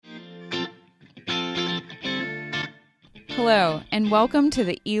Hello, and welcome to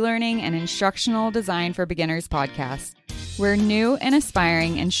the E-Learning and Instructional Design for Beginners podcast, where new and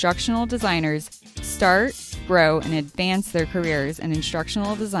aspiring instructional designers start, grow, and advance their careers in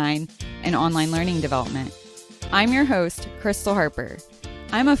instructional design and online learning development. I'm your host, Crystal Harper.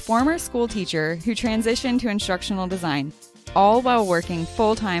 I'm a former school teacher who transitioned to instructional design, all while working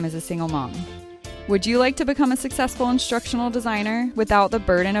full-time as a single mom. Would you like to become a successful instructional designer without the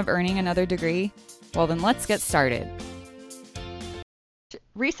burden of earning another degree? Well, then let's get started.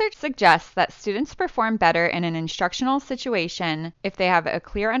 Research suggests that students perform better in an instructional situation if they have a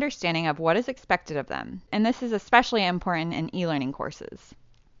clear understanding of what is expected of them, and this is especially important in e-learning courses.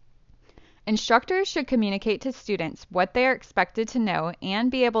 Instructors should communicate to students what they are expected to know and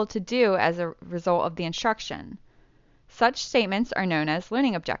be able to do as a result of the instruction. Such statements are known as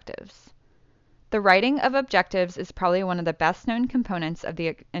learning objectives. The writing of objectives is probably one of the best known components of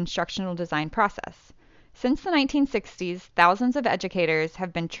the instructional design process. Since the 1960s, thousands of educators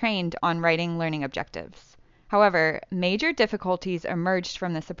have been trained on writing learning objectives. However, major difficulties emerged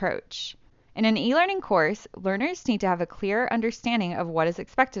from this approach. In an e-learning course, learners need to have a clear understanding of what is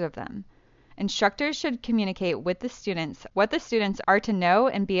expected of them. Instructors should communicate with the students what the students are to know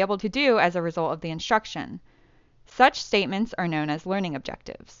and be able to do as a result of the instruction. Such statements are known as learning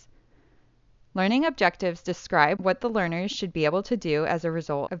objectives. Learning objectives describe what the learners should be able to do as a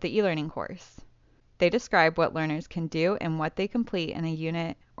result of the e-learning course. They describe what learners can do and what they complete in a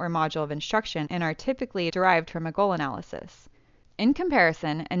unit or module of instruction and are typically derived from a goal analysis. In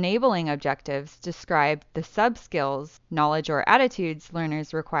comparison, enabling objectives describe the sub-skills, knowledge, or attitudes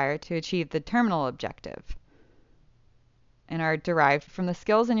learners require to achieve the terminal objective and are derived from the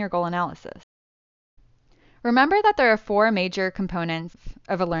skills in your goal analysis. Remember that there are four major components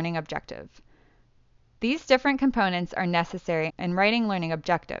of a learning objective. These different components are necessary in writing learning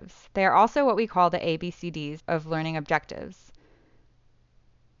objectives. They are also what we call the ABCDs of learning objectives.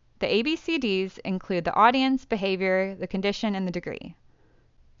 The ABCDs include the audience, behavior, the condition, and the degree.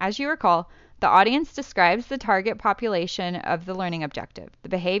 As you recall, the audience describes the target population of the learning objective. The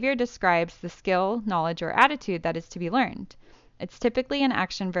behavior describes the skill, knowledge, or attitude that is to be learned. It's typically an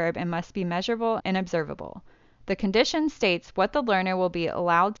action verb and must be measurable and observable. The condition states what the learner will be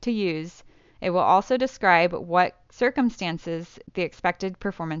allowed to use. It will also describe what circumstances the expected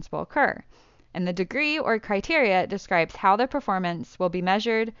performance will occur. And the degree or criteria describes how the performance will be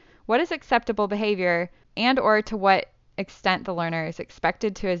measured, what is acceptable behavior, and or to what extent the learner is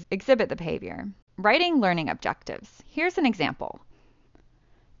expected to exhibit the behavior. Writing learning objectives. Here's an example.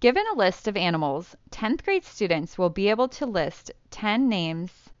 Given a list of animals, 10th grade students will be able to list 10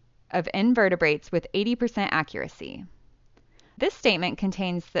 names of invertebrates with 80% accuracy. This statement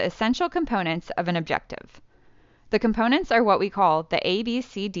contains the essential components of an objective. The components are what we call the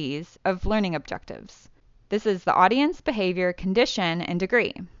ABCDs of learning objectives. This is the audience, behavior, condition, and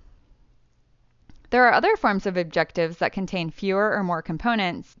degree. There are other forms of objectives that contain fewer or more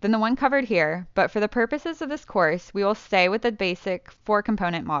components than the one covered here, but for the purposes of this course, we will stay with the basic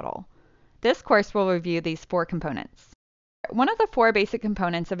four-component model. This course will review these four components. One of the four basic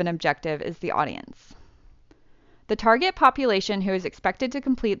components of an objective is the audience. The target population who is expected to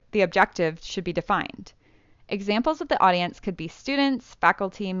complete the objective should be defined. Examples of the audience could be students,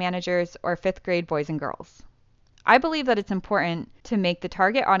 faculty, managers, or 5th grade boys and girls. I believe that it's important to make the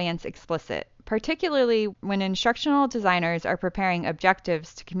target audience explicit, particularly when instructional designers are preparing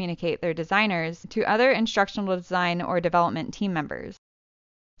objectives to communicate their designers to other instructional design or development team members.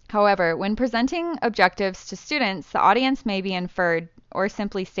 However, when presenting objectives to students, the audience may be inferred or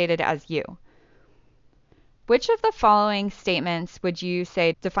simply stated as you. Which of the following statements would you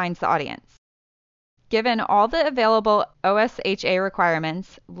say defines the audience? Given all the available OSHA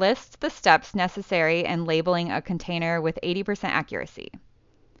requirements, list the steps necessary in labeling a container with 80% accuracy.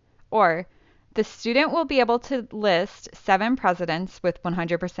 Or, the student will be able to list 7 presidents with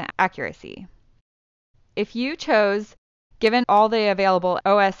 100% accuracy. If you chose, given all the available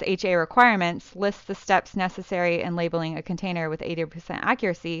OSHA requirements, list the steps necessary in labeling a container with 80%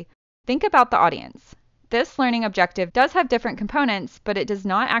 accuracy, think about the audience. This learning objective does have different components, but it does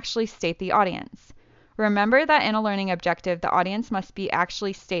not actually state the audience. Remember that in a learning objective, the audience must be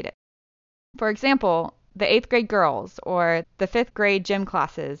actually stated. For example, the 8th grade girls, or the 5th grade gym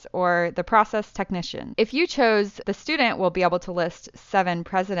classes, or the process technician. If you chose the student will be able to list 7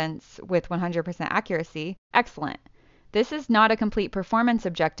 presidents with 100% accuracy, excellent. This is not a complete performance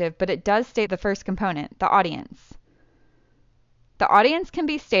objective, but it does state the first component, the audience. The audience can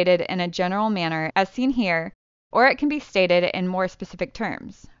be stated in a general manner as seen here, or it can be stated in more specific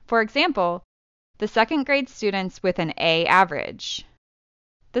terms. For example, the 2nd grade students with an A average.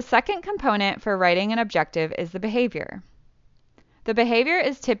 The second component for writing an objective is the behavior. The behavior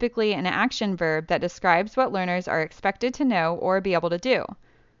is typically an action verb that describes what learners are expected to know or be able to do.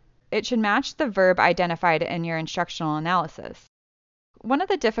 It should match the verb identified in your instructional analysis. One of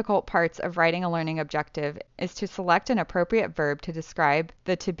the difficult parts of writing a learning objective is to select an appropriate verb to describe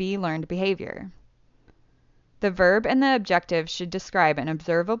the to-be learned behavior. The verb in the objective should describe an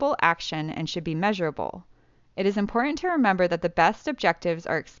observable action and should be measurable. It is important to remember that the best objectives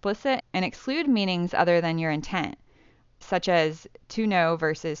are explicit and exclude meanings other than your intent, such as to know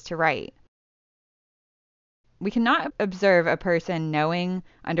versus to write. We cannot observe a person knowing,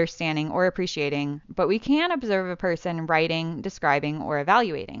 understanding, or appreciating, but we can observe a person writing, describing, or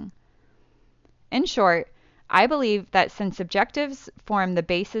evaluating. In short, I believe that since objectives form the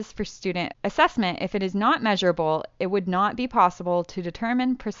basis for student assessment, if it is not measurable, it would not be possible to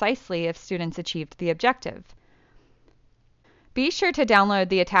determine precisely if students achieved the objective. Be sure to download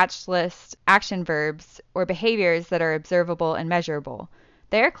the attached list action verbs or behaviors that are observable and measurable.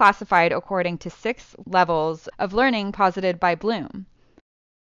 They are classified according to 6 levels of learning posited by Bloom.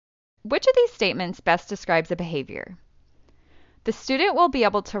 Which of these statements best describes a behavior? The student will be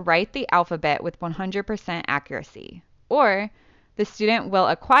able to write the alphabet with 100% accuracy. Or, the student will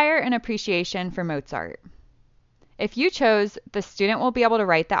acquire an appreciation for Mozart. If you chose, the student will be able to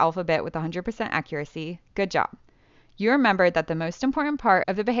write the alphabet with 100% accuracy, good job. You remembered that the most important part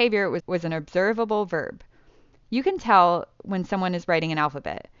of the behavior was an observable verb. You can tell when someone is writing an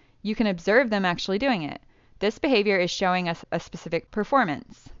alphabet. You can observe them actually doing it. This behavior is showing us a specific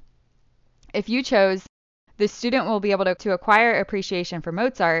performance. If you chose, the student will be able to acquire appreciation for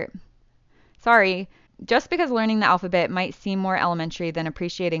Mozart. Sorry, just because learning the alphabet might seem more elementary than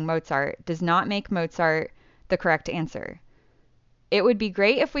appreciating Mozart does not make Mozart the correct answer. It would be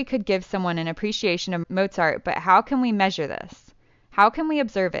great if we could give someone an appreciation of Mozart, but how can we measure this? How can we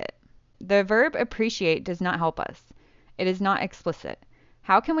observe it? The verb appreciate does not help us. It is not explicit.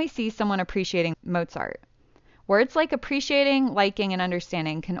 How can we see someone appreciating Mozart? Words like appreciating, liking, and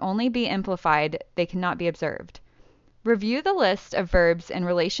understanding can only be implied, they cannot be observed. Review the list of verbs in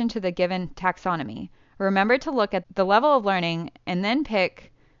relation to the given taxonomy. Remember to look at the level of learning and then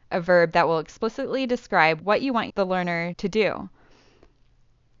pick a verb that will explicitly describe what you want the learner to do.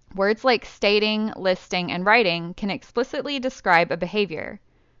 Words like stating, listing, and writing can explicitly describe a behavior.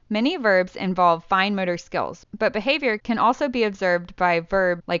 Many verbs involve fine motor skills, but behavior can also be observed by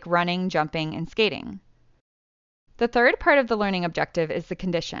verbs like running, jumping, and skating. The third part of the learning objective is the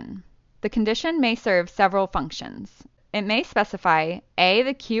condition. The condition may serve several functions. It may specify A,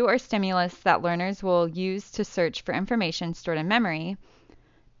 the cue or stimulus that learners will use to search for information stored in memory,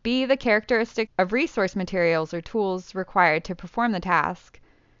 B, the characteristic of resource materials or tools required to perform the task,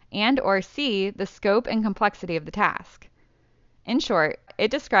 and or C, the scope and complexity of the task. In short, it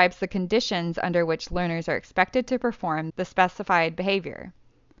describes the conditions under which learners are expected to perform the specified behavior.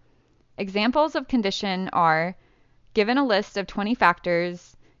 Examples of condition are given a list of 20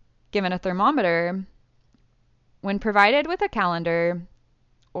 factors, given a thermometer, when provided with a calendar,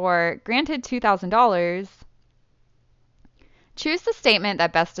 or granted $2,000. Choose the statement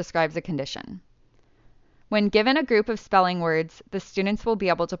that best describes a condition. When given a group of spelling words, the students will be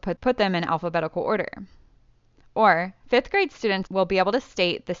able to put them in alphabetical order. Or, 5th grade students will be able to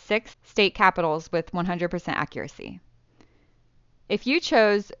state the 6 state capitals with 100% accuracy. If you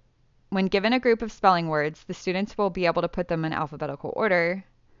chose, when given a group of spelling words, the students will be able to put them in alphabetical order.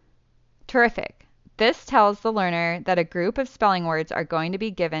 Terrific. This tells the learner that a group of spelling words are going to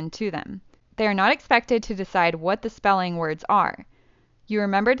be given to them. They are not expected to decide what the spelling words are. You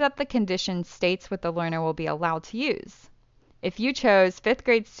remembered that the condition states what the learner will be allowed to use. If you chose, 5th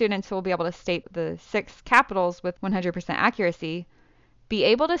grade students will be able to state the 6 capitals with 100% accuracy. Be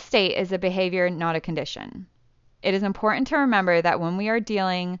able to state is a behavior, not a condition. It is important to remember that when we are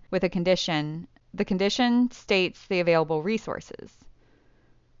dealing with a condition, the condition states the available resources.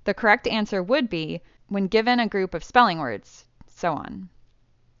 The correct answer would be, when given a group of spelling words, so on.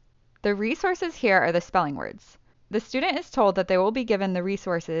 The resources here are the spelling words. The student is told that they will be given the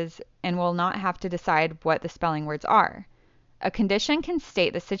resources and will not have to decide what the spelling words are. A condition can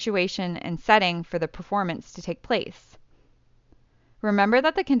state the situation and setting for the performance to take place. Remember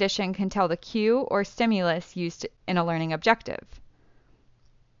that the condition can tell the cue or stimulus used in a learning objective.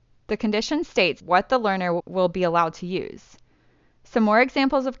 The condition states what the learner will be allowed to use. Some more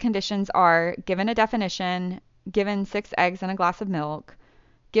examples of conditions are given a definition, given 6 eggs and a glass of milk,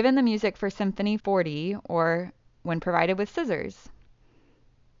 given the music for Symphony 40, or when provided with scissors.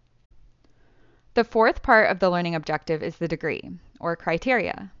 The 4th part of the learning objective is the degree, or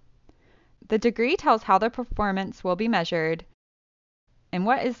criteria. The degree tells how the performance will be measured and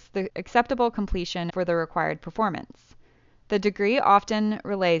what is the acceptable completion for the required performance. The degree often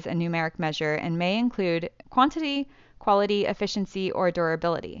relays a numeric measure and may include quantity, quality, efficiency, or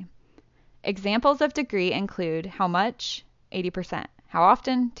durability. Examples of degree include how much, 80%, how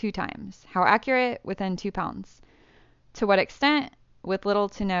often, 2 times, how accurate, within 2 pounds, to what extent, with little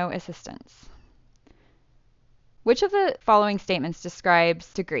to no assistance. Which of the following statements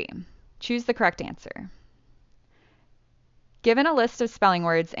describes degree? Choose the correct answer. Given a list of spelling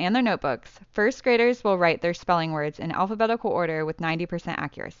words and their notebooks, first graders will write their spelling words in alphabetical order with 90%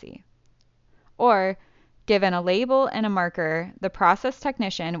 accuracy. Or, given a label and a marker, the process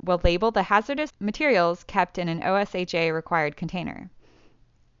technician will label the hazardous materials kept in an OSHA required container.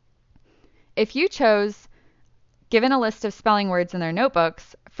 If you chose, given a list of spelling words in their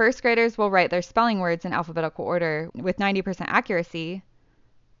notebooks, first graders will write their spelling words in alphabetical order with 90% accuracy,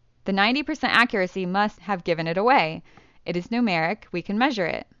 the 90% accuracy must have given it away. It is numeric, we can measure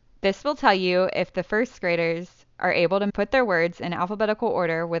it. This will tell you if the first graders are able to put their words in alphabetical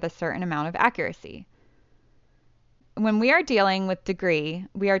order with a certain amount of accuracy. When we are dealing with degree,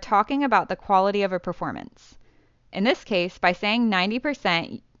 we are talking about the quality of a performance. In this case, by saying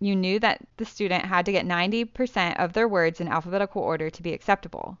 90%, you knew that the student had to get 90% of their words in alphabetical order to be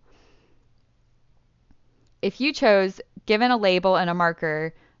acceptable. If you chose, given a label and a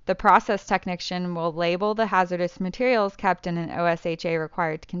marker, the process technician will label the hazardous materials kept in an OSHA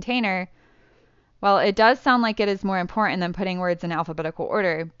required container. Well, it does sound like it is more important than putting words in alphabetical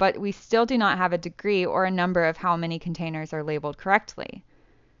order, but we still do not have a degree or a number of how many containers are labeled correctly.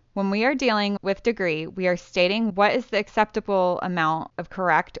 When we are dealing with degree, we are stating what is the acceptable amount of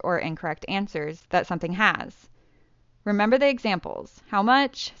correct or incorrect answers that something has. Remember the examples. How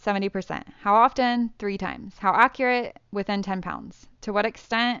much? 70%. How often? 3 times. How accurate? Within 10 pounds. To what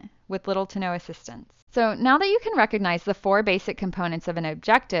extent? With little to no assistance. So now that you can recognize the 4 basic components of an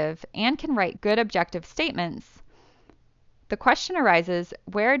objective and can write good objective statements, the question arises,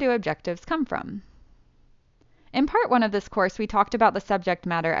 where do objectives come from? In part 1 of this course, we talked about the subject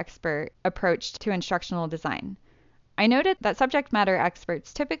matter expert approach to instructional design. I noted that subject matter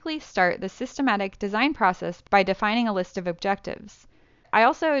experts typically start the systematic design process by defining a list of objectives. I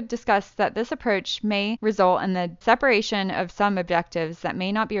also discussed that this approach may result in the separation of some objectives that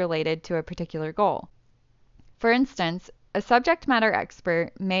may not be related to a particular goal. For instance, a subject matter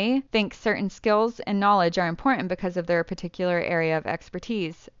expert may think certain skills and knowledge are important because of their particular area of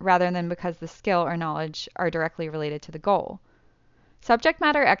expertise, rather than because the skill or knowledge are directly related to the goal. Subject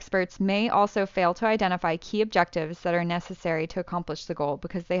matter experts may also fail to identify key objectives that are necessary to accomplish the goal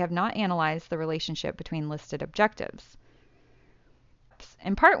because they have not analyzed the relationship between listed objectives.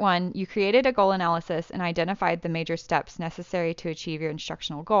 In part 1, you created a goal analysis and identified the major steps necessary to achieve your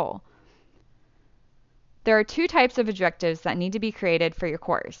instructional goal. There are 2 types of objectives that need to be created for your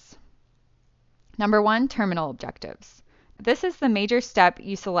course. Number 1, terminal objectives. This is the major step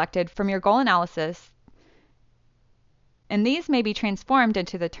you selected from your goal analysis, and these may be transformed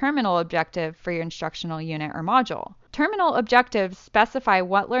into the terminal objective for your instructional unit or module. Terminal objectives specify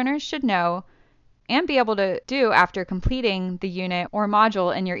what learners should know and be able to do after completing the unit or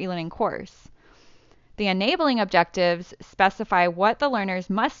module in your e-learning course. The enabling objectives specify what the learners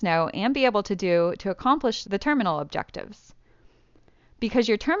must know and be able to do to accomplish the terminal objectives. Because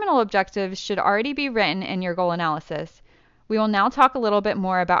your terminal objectives should already be written in your goal analysis, we will now talk a little bit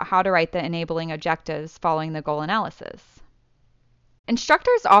more about how to write the enabling objectives following the goal analysis.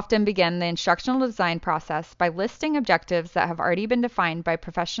 Instructors often begin the instructional design process by listing objectives that have already been defined by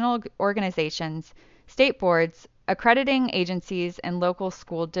professional organizations, state boards, accrediting agencies, and local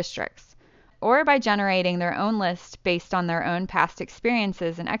school districts, or by generating their own list based on their own past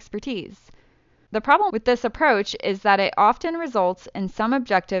experiences and expertise. The problem with this approach is that it often results in some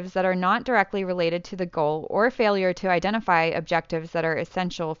objectives that are not directly related to the goal or failure to identify objectives that are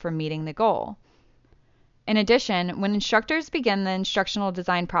essential for meeting the goal. In addition, when instructors begin the instructional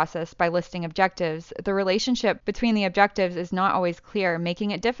design process by listing objectives, the relationship between the objectives is not always clear, making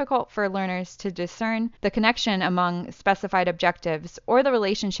it difficult for learners to discern the connection among specified objectives or the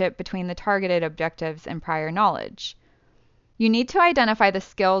relationship between the targeted objectives and prior knowledge. You need to identify the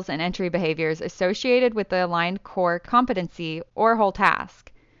skills and entry behaviors associated with the aligned core competency or whole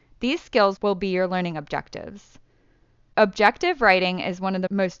task. These skills will be your learning objectives. Objective writing is one of the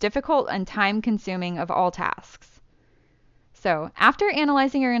most difficult and time-consuming of all tasks. So, after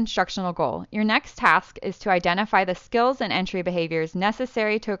analyzing your instructional goal, your next task is to identify the skills and entry behaviors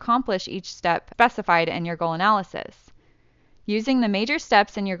necessary to accomplish each step specified in your goal analysis. Using the major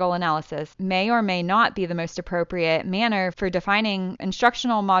steps in your goal analysis may or may not be the most appropriate manner for defining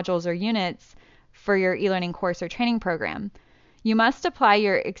instructional modules or units for your e-learning course or training program. You must apply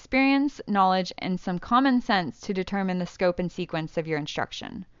your experience, knowledge, and some common sense to determine the scope and sequence of your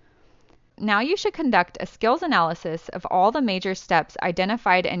instruction. Now you should conduct a skills analysis of all the major steps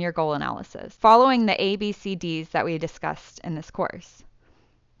identified in your goal analysis, following the ABCDs that we discussed in this course.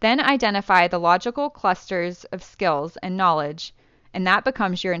 Then identify the logical clusters of skills and knowledge, and that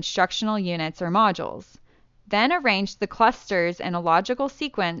becomes your instructional units or modules. Then arrange the clusters in a logical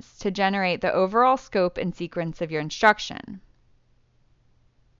sequence to generate the overall scope and sequence of your instruction.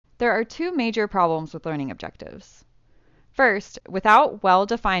 There are two major problems with learning objectives. First, without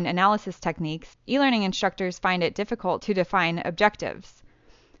well-defined analysis techniques, e-learning instructors find it difficult to define objectives.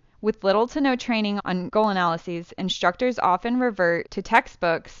 With little to no training on goal analyses, instructors often revert to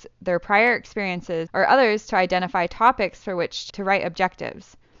textbooks, their prior experiences, or others to identify topics for which to write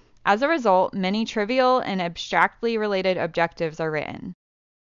objectives. As a result, many trivial and abstractly related objectives are written.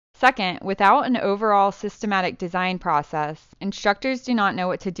 Second, without an overall systematic design process, instructors do not know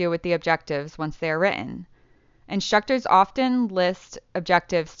what to do with the objectives once they are written. Instructors often list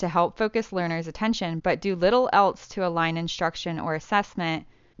objectives to help focus learners' attention, but do little else to align instruction or assessment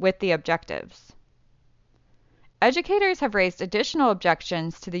with the objectives. Educators have raised additional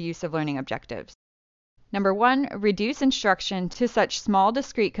objections to the use of learning objectives. Number one, reduce instruction to such small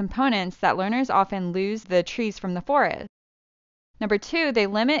discrete components that learners often lose the trees from the forest. Number two, they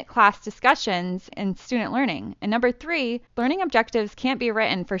limit class discussions in student learning. And number three, learning objectives can't be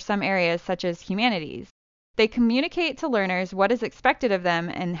written for some areas such as humanities. They communicate to learners what is expected of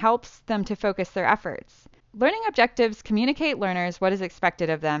them and helps them to focus their efforts. Learning objectives communicate learners what is expected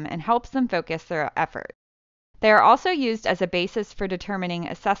of them and helps them focus their effort. They are also used as a basis for determining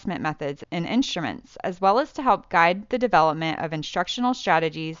assessment methods and instruments, as well as to help guide the development of instructional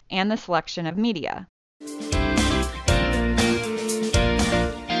strategies and the selection of media.